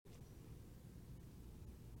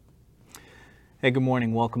Hey, good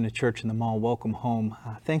morning. Welcome to Church in the Mall. Welcome home.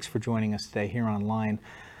 Thanks for joining us today here online.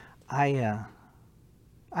 I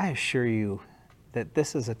assure you that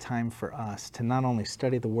this is a time for us to not only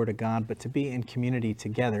study the Word of God, but to be in community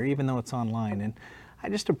together, even though it's online. And I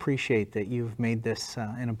just appreciate that you've made this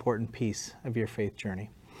an important piece of your faith journey.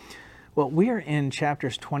 Well, we are in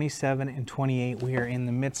chapters 27 and 28. We are in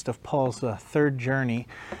the midst of Paul's third journey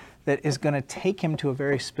that is going to take him to a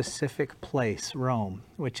very specific place, Rome,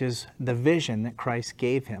 which is the vision that Christ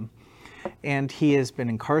gave him. And he has been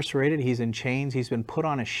incarcerated, he's in chains, he's been put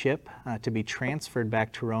on a ship to be transferred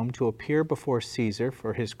back to Rome to appear before Caesar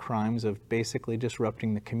for his crimes of basically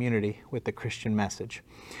disrupting the community with the Christian message.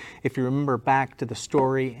 If you remember back to the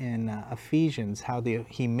story in Ephesians, how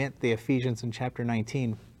he met the Ephesians in chapter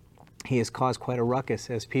 19, he has caused quite a ruckus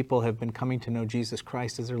as people have been coming to know Jesus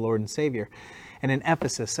Christ as their Lord and Savior. And in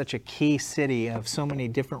Ephesus, such a key city of so many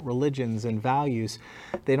different religions and values,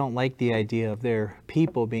 they don't like the idea of their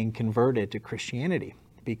people being converted to Christianity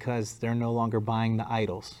because they're no longer buying the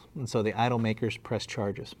idols. And so the idol makers press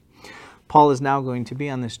charges. Paul is now going to be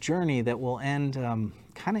on this journey that will end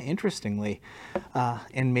kind of interestingly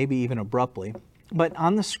and maybe even abruptly. But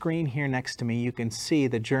on the screen here next to me, you can see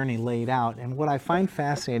the journey laid out. And what I find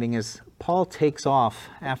fascinating is Paul takes off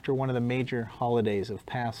after one of the major holidays of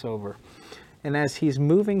Passover. And as he's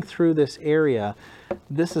moving through this area,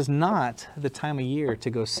 this is not the time of year to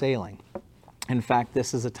go sailing. In fact,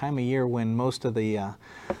 this is a time of year when most of the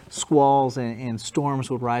squalls and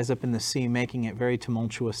storms would rise up in the sea, making it very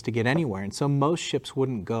tumultuous to get anywhere. And so most ships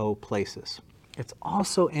wouldn't go places. It's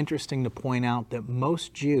also interesting to point out that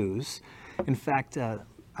most Jews, in fact,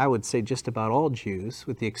 I would say just about all Jews,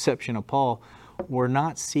 with the exception of Paul, were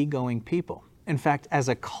not seagoing people. In fact, as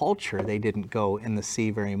a culture, they didn't go in the sea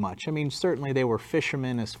very much. I mean, certainly they were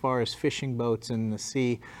fishermen as far as fishing boats in the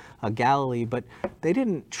Sea Galilee, but they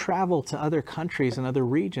didn't travel to other countries and other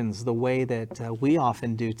regions the way that we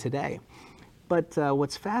often do today. But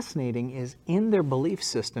what's fascinating is in their belief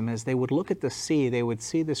system, as they would look at the sea, they would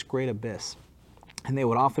see this great abyss. And they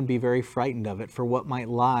would often be very frightened of it for what might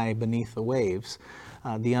lie beneath the waves,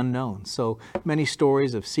 the unknown. So many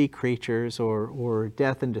stories of sea creatures or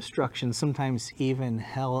death and destruction, sometimes even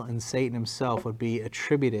hell and Satan himself would be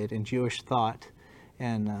attributed in Jewish thought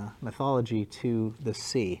and mythology to the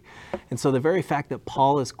sea. And so the very fact that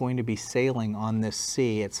Paul is going to be sailing on this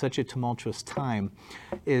sea at such a tumultuous time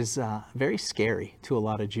is very scary to a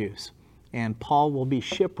lot of Jews. And Paul will be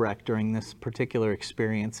shipwrecked during this particular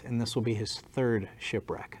experience, and this will be his third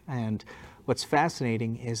shipwreck. And what's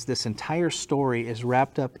fascinating is this entire story is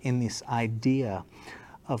wrapped up in this idea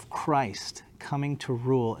of Christ coming to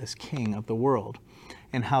rule as king of the world,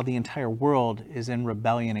 and how the entire world is in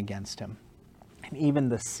rebellion against him. And even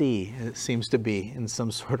the sea seems to be in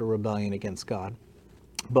some sort of rebellion against God.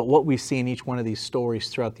 But what we see in each one of these stories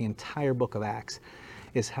throughout the entire book of Acts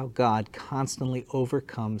is how God constantly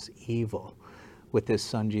overcomes evil with his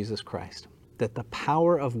Son, Jesus Christ. That the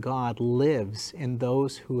power of God lives in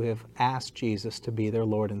those who have asked Jesus to be their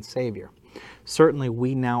Lord and Savior. Certainly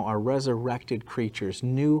we now are resurrected creatures,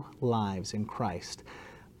 new lives in Christ,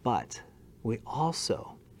 but we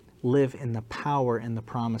also live in the power and the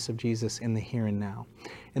promise of Jesus in the here and now.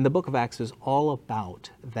 And the book of Acts is all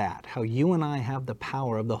about that, how you and I have the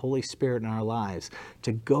power of the Holy Spirit in our lives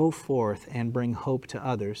to go forth and bring hope to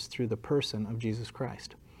others through the person of Jesus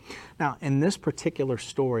Christ. Now, in this particular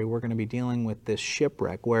story, we're going to be dealing with this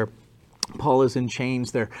shipwreck where Paul is in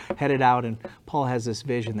chains, they're headed out, and Paul has this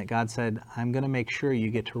vision that God said, I'm going to make sure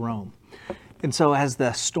you get to Rome. And so as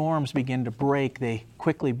the storms begin to break, they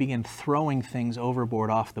quickly begin throwing things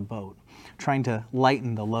overboard off the boat, trying to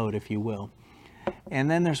lighten the load, if you will. And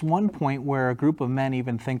then there's one point where a group of men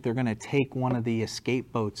even think they're going to take one of the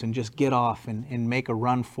escape boats and just get off and make a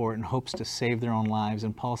run for it in hopes to save their own lives.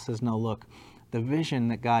 And Paul says, no, look, the vision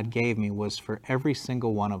that God gave me was for every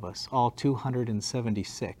single one of us, all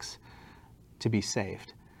 276, to be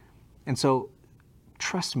saved. And so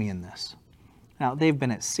trust me in this. Now, they've been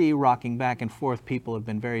at sea, rocking back and forth. People have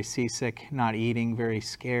been very seasick, not eating, very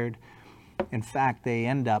scared. In fact, they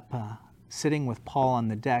end up sitting with Paul on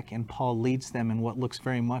the deck, and Paul leads them in what looks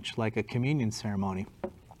very much like a communion ceremony.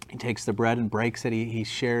 He takes the bread and breaks it. He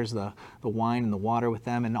shares the wine and the water with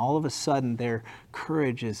them, and all of a sudden, their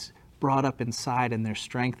courage is brought up inside and they're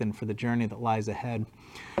strengthened for the journey that lies ahead.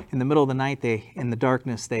 In the middle of the night, in the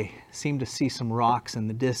darkness, they seem to see some rocks in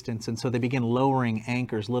the distance, and so they begin lowering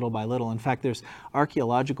anchors little by little. In fact, there's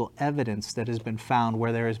archaeological evidence that has been found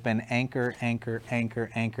where there has been anchor, anchor, anchor,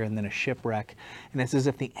 anchor, and then a shipwreck. And it's as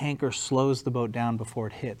if the anchor slows the boat down before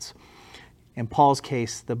it hits. In Paul's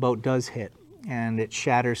case, the boat does hit, and it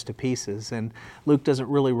shatters to pieces. And Luke doesn't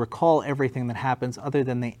really recall everything that happens other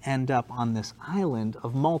than they end up on this island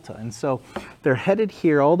of Malta. And so they're headed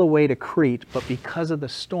here all the way to Crete, but because of the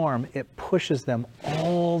storm, it pushes them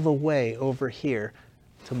all the way over here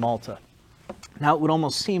to Malta. Now, it would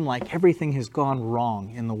almost seem like everything has gone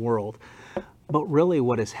wrong in the world. But really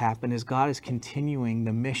what has happened is God is continuing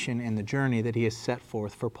the mission and the journey that he has set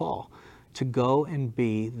forth for Paul, to go and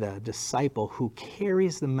be the disciple who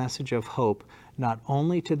carries the message of hope not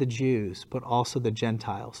only to the Jews, but also the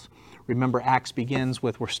Gentiles. Remember, Acts begins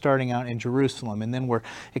with we're starting out in Jerusalem, and then we're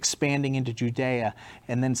expanding into Judea,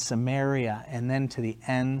 and then Samaria, and then to the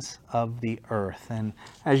ends of the earth. And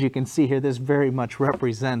as you can see here, this very much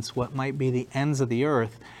represents what might be the ends of the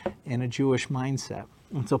earth in a Jewish mindset.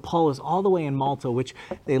 And so Paul is all the way in Malta, which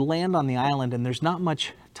they land on the island, and there's not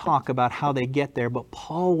much talk about how they get there, but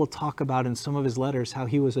Paul will talk about in some of his letters how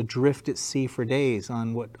he was adrift at sea for days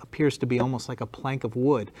on what appears to be almost like a plank of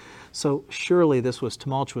wood. So surely this was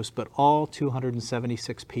tumultuous, but all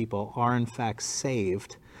 276 people are in fact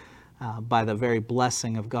saved by the very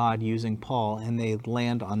blessing of God using Paul, and they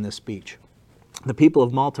land on this beach. The people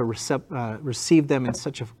of Malta receive them in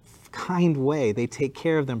such a kind way. They take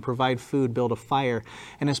care of them, provide food, build a fire.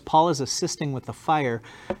 And as Paul is assisting with the fire,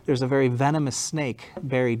 there's a very venomous snake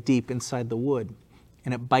buried deep inside the wood,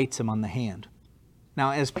 and it bites him on the hand.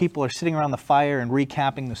 Now, as people are sitting around the fire and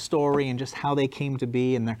recapping the story and just how they came to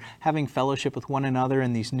be, and they're having fellowship with one another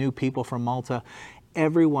and these new people from Malta,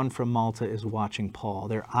 everyone from Malta is watching Paul.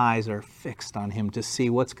 Their eyes are fixed on him to see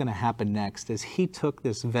what's going to happen next. As he took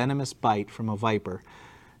this venomous bite from a viper,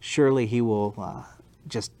 surely he will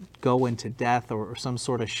just go into death or some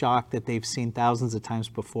sort of shock that they've seen thousands of times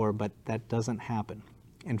before, but that doesn't happen.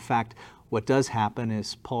 In fact, what does happen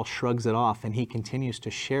is Paul shrugs it off, and he continues to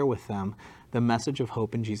share with them the message of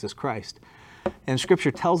hope in Jesus Christ. And Scripture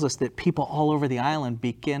tells us that people all over the island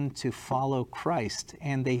begin to follow Christ,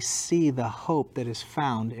 and they see the hope that is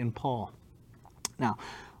found in Paul. Now,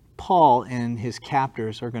 Paul and his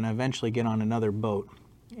captors are going to eventually get on another boat,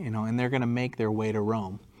 and they're going to make their way to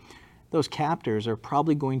Rome. Those captors are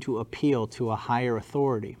probably going to appeal to a higher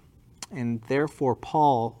authority. And therefore,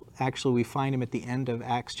 Paul, actually, we find him at the end of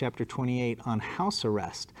Acts chapter 28 on house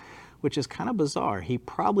arrest, which is kind of bizarre. He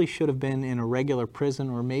probably should have been in a regular prison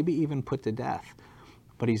or maybe even put to death,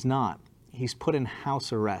 but he's not. He's put in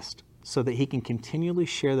house arrest so that he can continually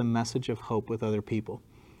share the message of hope with other people.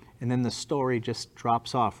 And then the story just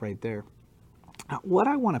drops off right there. Now, what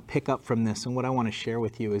I want to pick up from this and what I want to share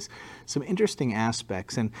with you is some interesting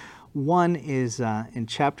aspects. And one is in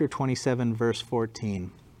chapter 27, verse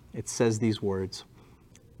 14. It says these words,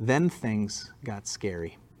 "Then things got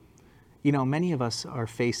scary." Many of us are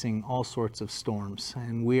facing all sorts of storms,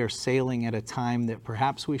 and we are sailing at a time that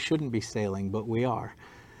perhaps we shouldn't be sailing, but we are.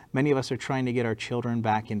 Many of us are trying to get our children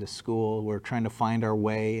back into school. We're trying to find our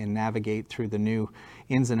way and navigate through the new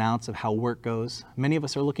ins and outs of how work goes. Many of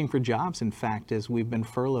us are looking for jobs, in fact, as we've been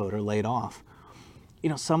furloughed or laid off.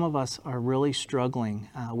 Some of us are really struggling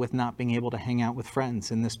with not being able to hang out with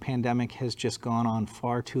friends, and this pandemic has just gone on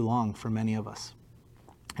far too long for many of us.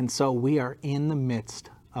 And so we are in the midst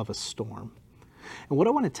of a storm. And what I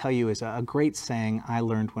want to tell you is a great saying I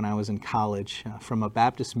learned when I was in college from a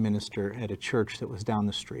Baptist minister at a church that was down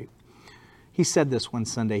the street. He said this one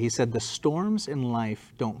Sunday. He said, "The storms in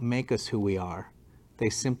life don't make us who we are. They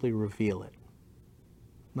simply reveal it."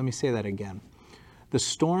 Let me say that again. The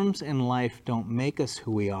storms in life don't make us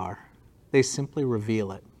who we are. They simply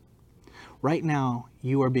reveal it. Right now,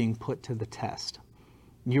 you are being put to the test.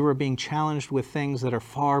 You are being challenged with things that are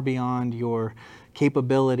far beyond your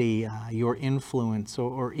capability, your influence,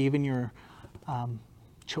 or even your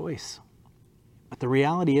choice. But the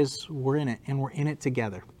reality is we're in it, and we're in it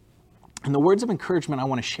together. And the words of encouragement I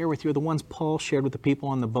want to share with you are the ones Paul shared with the people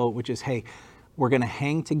on the boat, which is, hey, we're going to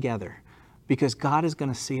hang together because God is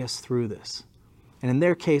going to see us through this. And in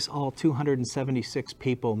their case, all 276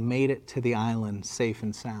 people made it to the island safe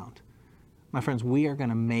and sound. My friends, we are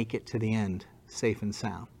going to make it to the end safe and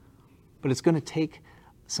sound. But it's going to take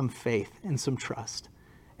some faith and some trust.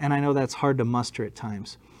 And I know that's hard to muster at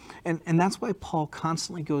times. And that's why Paul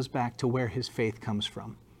constantly goes back to where his faith comes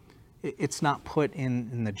from. It's not put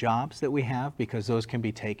in the jobs that we have, because those can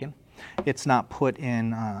be taken. It's not put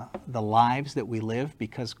in the lives that we live,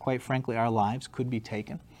 because quite frankly, our lives could be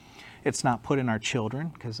taken. It's not put in our children,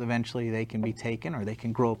 because eventually they can be taken or they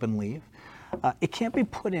can grow up and leave. It can't be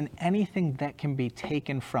put in anything that can be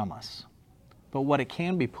taken from us. But what it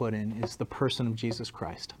can be put in is the person of Jesus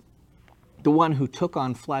Christ, the one who took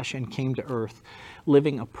on flesh and came to earth,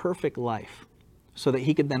 living a perfect life so that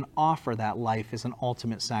he could then offer that life as an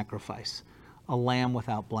ultimate sacrifice, a lamb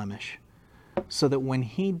without blemish. so that when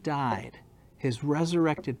he died, his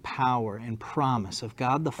resurrected power and promise of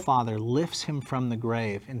God the Father lifts him from the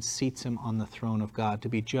grave and seats him on the throne of God to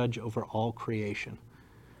be judge over all creation.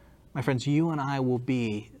 My friends, you and I will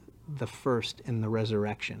be the first in the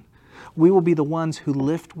resurrection. We will be the ones who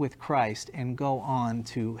lift with Christ and go on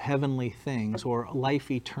to heavenly things or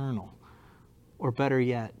life eternal, or better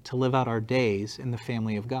yet, to live out our days in the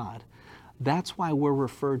family of God. That's why we're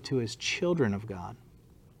referred to as children of God.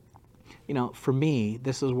 You know, for me,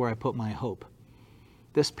 this is where I put my hope.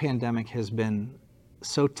 This pandemic has been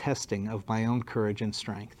so testing of my own courage and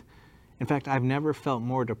strength. In fact, I've never felt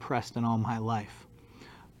more depressed in all my life.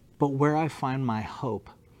 But where I find my hope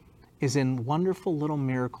is in wonderful little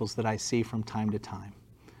miracles that I see from time to time.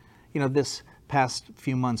 You know, this past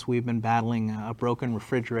few months we've been battling a broken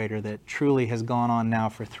refrigerator that truly has gone on now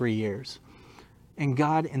for 3 years. And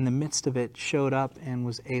God, in the midst of it, showed up and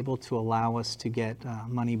was able to allow us to get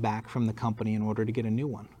money back from the company in order to get a new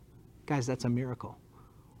one. Guys, that's a miracle.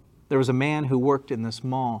 There was a man who worked in this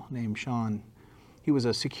mall named Sean. He was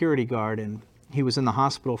a security guard, and he was in the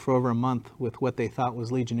hospital for over a month with what they thought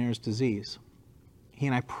was Legionnaire's disease. He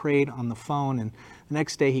and I prayed on the phone, and the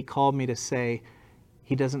next day he called me to say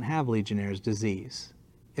he doesn't have Legionnaire's disease.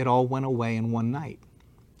 It all went away in one night,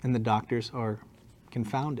 and the doctors are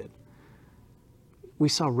confounded. We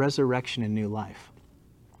saw resurrection and new life.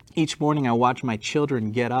 Each morning I watch my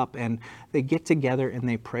children get up and they get together and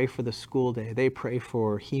they pray for the school day. They pray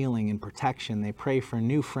for healing and protection. They pray for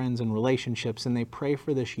new friends and relationships, and they pray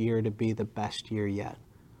for this year to be the best year yet.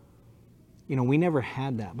 You know, we never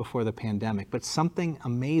had that before the pandemic, but something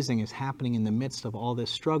amazing is happening in the midst of all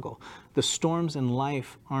this struggle. The storms in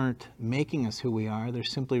life aren't making us who we are. They're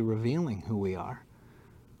simply revealing who we are,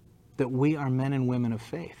 that we are men and women of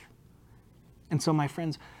faith. And so, my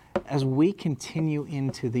friends, as we continue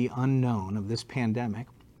into the unknown of this pandemic,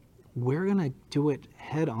 we're going to do it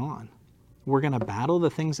head on. We're going to battle the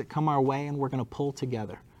things that come our way, and we're going to pull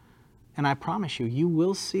together. And I promise you, you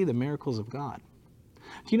will see the miracles of God.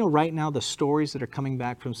 Do you know right now the stories that are coming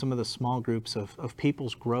back from some of the small groups of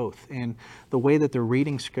people's growth and the way that they're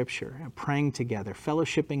reading Scripture, and praying together,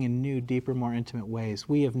 fellowshipping in new, deeper, more intimate ways?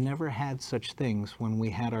 We have never had such things when we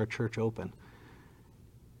had our church open.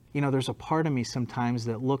 You know, there's a part of me sometimes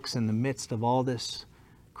that looks in the midst of all this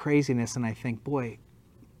craziness and I think, boy,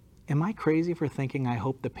 am I crazy for thinking I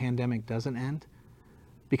hope the pandemic doesn't end?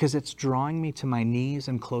 Because it's drawing me to my knees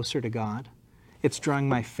and closer to God. It's drawing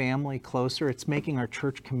my family closer. It's making our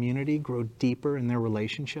church community grow deeper in their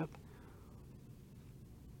relationship.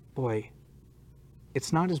 Boy,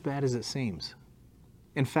 it's not as bad as it seems.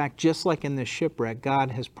 In fact, just like in this shipwreck,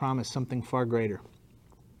 God has promised something far greater.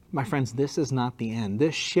 My friends, this is not the end.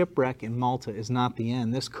 This shipwreck in Malta is not the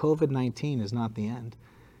end. This COVID-19 is not the end.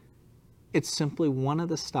 It's simply one of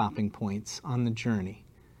the stopping points on the journey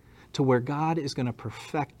to where God is going to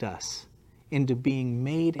perfect us into being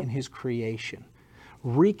made in His creation,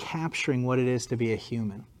 recapturing what it is to be a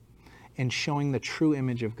human, and showing the true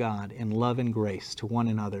image of God in love and grace to one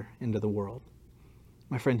another into the world.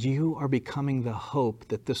 My friends, you are becoming the hope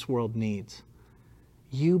that this world needs.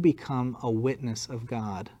 You become a witness of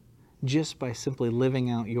God just by simply living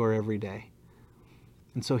out your everyday.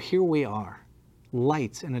 And so here we are,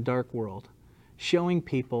 lights in a dark world, showing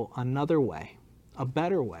people another way, a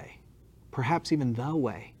better way, perhaps even the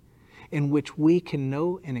way, in which we can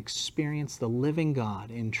know and experience the living God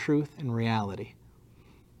in truth and reality.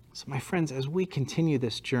 So my friends, as we continue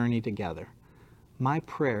this journey together, my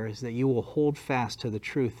prayer is that you will hold fast to the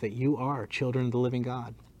truth that you are children of the living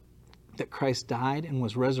God, that Christ died and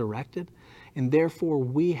was resurrected, and therefore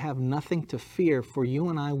we have nothing to fear, for you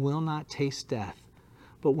and I will not taste death.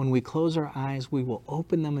 But when we close our eyes, we will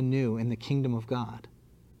open them anew in the kingdom of God.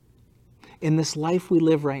 In this life we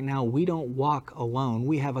live right now, we don't walk alone.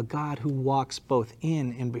 We have a God who walks both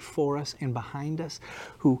in and before us and behind us,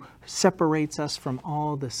 who separates us from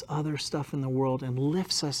all this other stuff in the world and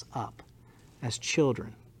lifts us up as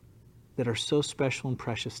children that are so special and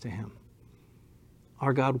precious to Him.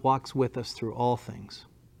 Our God walks with us through all things,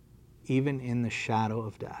 even in the shadow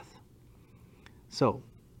of death. So,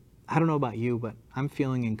 I don't know about you, but I'm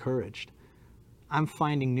feeling encouraged. I'm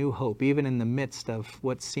finding new hope, even in the midst of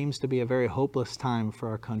what seems to be a very hopeless time for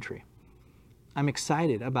our country. I'm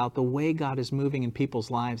excited about the way God is moving in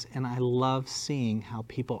people's lives, and I love seeing how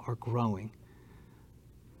people are growing.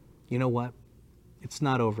 You know what? It's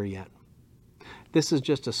not over yet. This is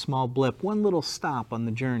just a small blip, one little stop on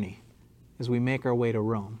the journey as we make our way to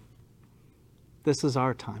Rome. This is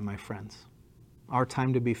our time, my friends, our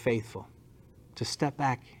time to be faithful, to step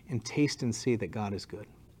back and taste and see that God is good.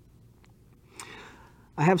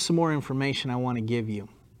 I have some more information I want to give you.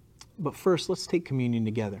 But first, let's take communion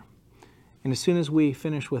together. And as soon as we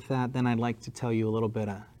finish with that, then I'd like to tell you a little bit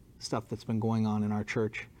of stuff that's been going on in our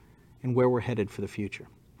church and where we're headed for the future.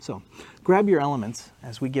 So grab your elements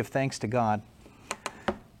as we give thanks to God,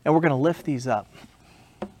 and we're going to lift these up.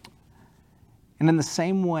 And in the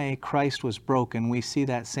same way Christ was broken, we see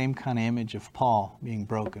that same kind of image of Paul being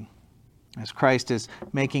broken. As Christ is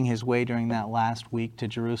making his way during that last week to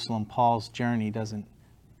Jerusalem, Paul's journey doesn't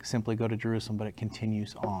simply go to Jerusalem, but it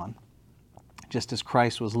continues on. Just as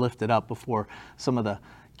Christ was lifted up before some of the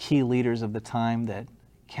key leaders of the time that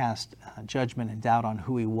cast judgment and doubt on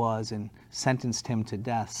who he was and sentenced him to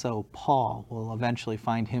death, so Paul will eventually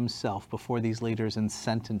find himself before these leaders and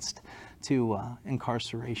sentenced to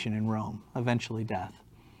incarceration in Rome, eventually death.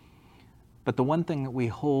 But the one thing that we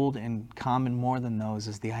hold in common more than those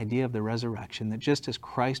is the idea of the resurrection, that just as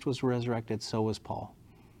Christ was resurrected, so was Paul.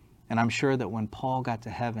 And I'm sure that when Paul got to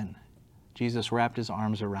heaven, Jesus wrapped his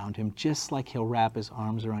arms around him, just like he'll wrap his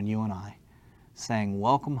arms around you and I, saying,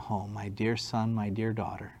 "Welcome home, my dear son, my dear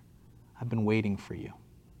daughter. I've been waiting for you."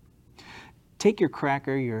 Take your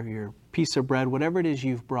cracker, your piece of bread, whatever it is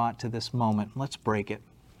you've brought to this moment, let's break it.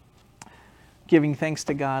 Giving thanks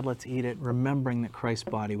to God, let's eat it, remembering that Christ's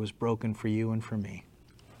body was broken for you and for me.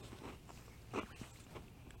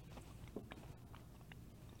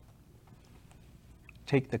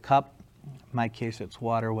 Take the cup, in my case it's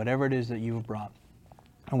water, whatever it is that you've brought,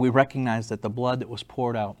 and we recognize that the blood that was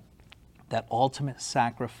poured out, that ultimate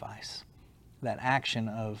sacrifice, that action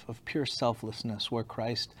of pure selflessness where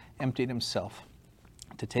Christ emptied himself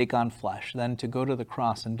to take on flesh, then to go to the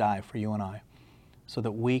cross and die for you and I, so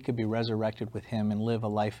that we could be resurrected with him and live a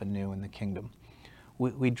life anew in the kingdom.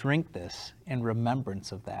 We drink this in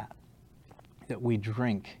remembrance of that we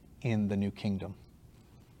drink in the new kingdom.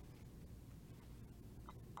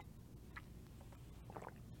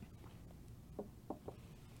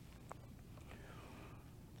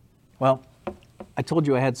 Well, I told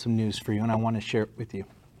you I had some news for you, and I want to share it with you.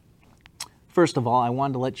 First of all, I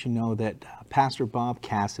wanted to let you know that Pastor Bob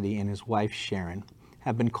Cassidy and his wife Sharon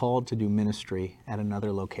have been called to do ministry at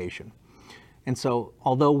another location. And so,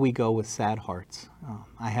 although we go with sad hearts,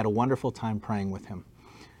 I had a wonderful time praying with him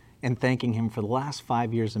and thanking him for the last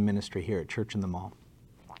 5 years of ministry here at Church in the Mall.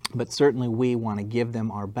 But certainly we want to give them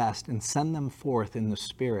our best and send them forth in the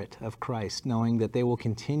Spirit of Christ, knowing that they will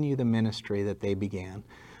continue the ministry that they began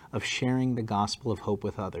of sharing the gospel of hope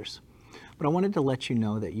with others. But I wanted to let you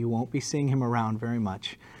know that you won't be seeing him around very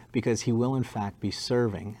much, because he will in fact be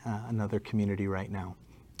serving another community right now.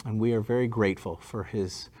 And we are very grateful for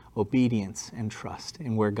his obedience and trust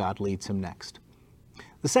in where God leads him next.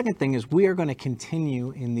 The second thing is we are going to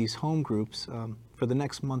continue in these home groups for the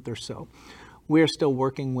next month or so. We are still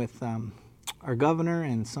working with our governor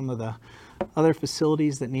and some of the other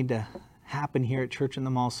facilities that need to happen here at Church in the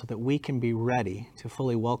Mall so that we can be ready to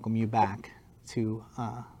fully welcome you back to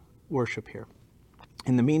worship here.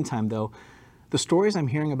 In the meantime, though, the stories I'm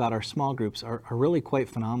hearing about our small groups are really quite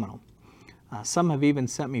phenomenal. Some have even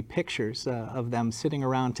sent me pictures of them sitting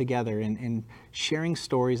around together and sharing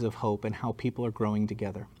stories of hope and how people are growing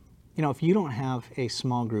together. You know, if you don't have a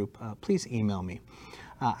small group, please email me.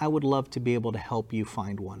 I would love to be able to help you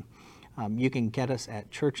find one. You can get us at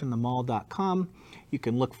churchinthemall.com. You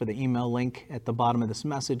can look for the email link at the bottom of this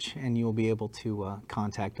message, and you'll be able to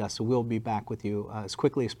contact us. So we'll be back with you as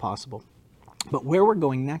quickly as possible. But where we're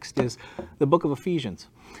going next is the book of Ephesians.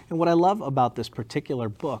 And what I love about this particular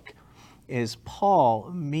book is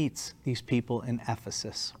Paul meets these people in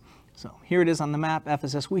Ephesus. So here it is on the map,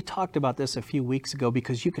 Ephesus. We talked about this a few weeks ago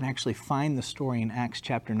because you can actually find the story in Acts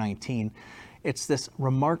chapter 19. It's this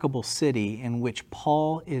remarkable city in which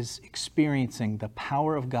Paul is experiencing the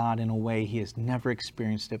power of God in a way he has never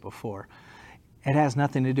experienced it before. It has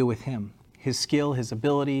nothing to do with him. His skill, his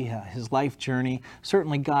ability, his life journey.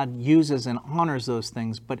 Certainly God uses and honors those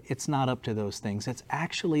things, but it's not up to those things. It's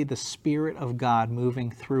actually the Spirit of God moving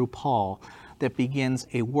through Paul that begins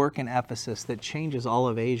a work in Ephesus that changes all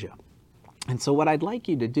of Asia. And so what I'd like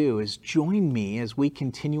you to do is join me as we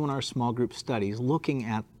continue in our small group studies looking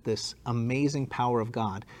at this amazing power of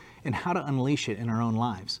God and how to unleash it in our own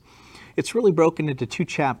lives. It's really broken into 2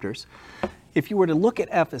 chapters. If you were to look at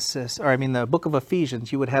the book of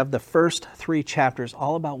Ephesians, you would have the first 3 chapters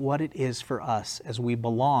all about what it is for us as we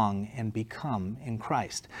belong and become in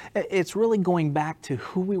Christ. It's really going back to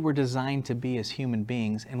who we were designed to be as human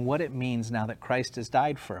beings and what it means now that Christ has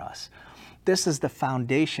died for us. This is the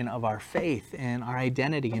foundation of our faith and our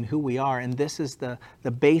identity and who we are, and this is the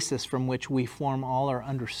basis from which we form all our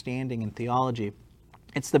understanding and theology.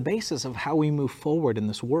 It's the basis of how we move forward in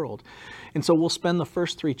this world. And so we'll spend the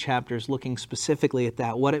first 3 chapters looking specifically at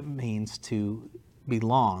that, what it means to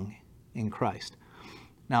belong in Christ.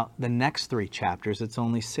 Now, the next 3 chapters, it's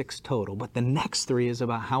only 6 total, but the next 3 is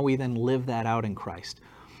about how we then live that out in Christ.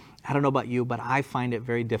 I don't know about you, but I find it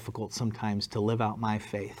very difficult sometimes to live out my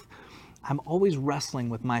faith. I'm always wrestling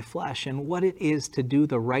with my flesh and what it is to do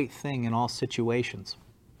the right thing in all situations.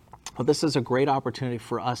 Well, this is a great opportunity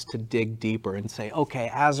for us to dig deeper and say, okay,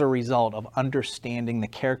 as a result of understanding the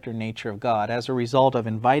character and nature of God, as a result of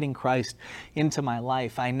inviting Christ into my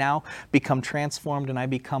life, I now become transformed and I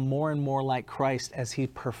become more and more like Christ as He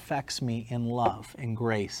perfects me in love and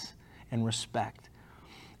grace and respect.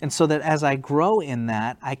 And so that as I grow in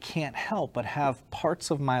that, I can't help but have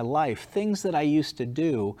parts of my life, things that I used to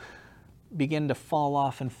do, begin to fall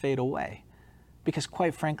off and fade away. Because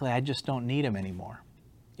quite frankly, I just don't need them anymore.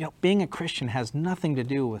 You know, being a Christian has nothing to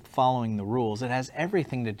do with following the rules. It has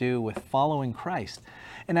everything to do with following Christ.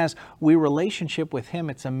 And as we relationship with Him,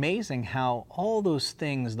 it's amazing how all those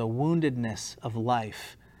things, the woundedness of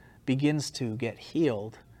life, begins to get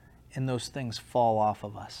healed and those things fall off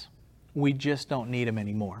of us. We just don't need them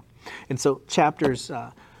anymore. And so chapters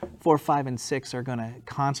 4, 5, and 6 are going to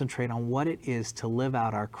concentrate on what it is to live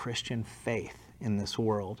out our Christian faith in this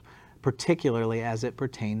world, particularly as it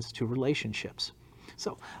pertains to relationships.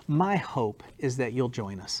 So my hope is that you'll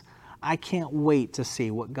join us. I can't wait to see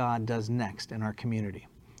what God does next in our community.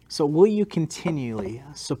 So will you continually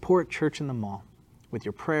support Church in the Mall with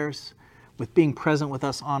your prayers, with being present with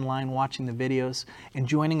us online, watching the videos, and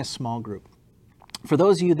joining a small group? For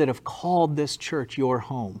those of you that have called this church your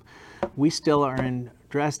home, we still are in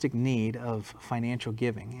drastic need of financial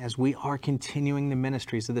giving as we are continuing the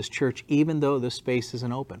ministries of this church, even though the space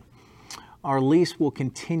isn't open. Our lease will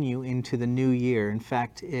continue into the new year. In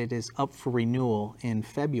fact, it is up for renewal in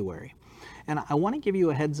February. And I want to give you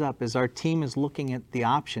a heads up as our team is looking at the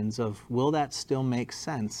options of, will that still make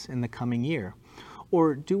sense in the coming year?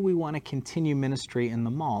 Or do we want to continue ministry in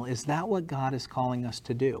the mall? Is that what God is calling us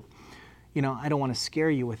to do? You know, I don't want to scare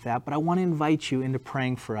you with that, but I want to invite you into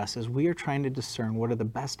praying for us as we are trying to discern what are the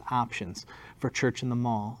best options for Church in the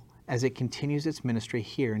Mall as it continues its ministry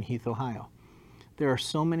here in Heath, Ohio. There are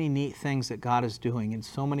so many neat things that God is doing and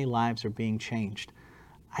so many lives are being changed.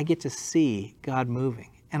 I get to see God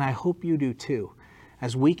moving, and I hope you do too,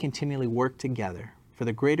 as we continually work together for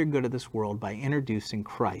the greater good of this world by introducing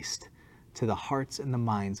Christ to the hearts and the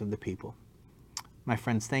minds of the people. My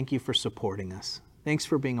friends, thank you for supporting us. Thanks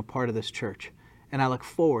for being a part of this church, and I look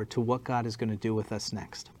forward to what God is going to do with us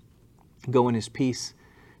next. Go in His peace,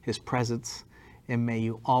 His presence, and may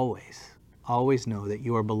you always, always know that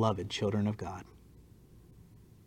you are beloved children of God.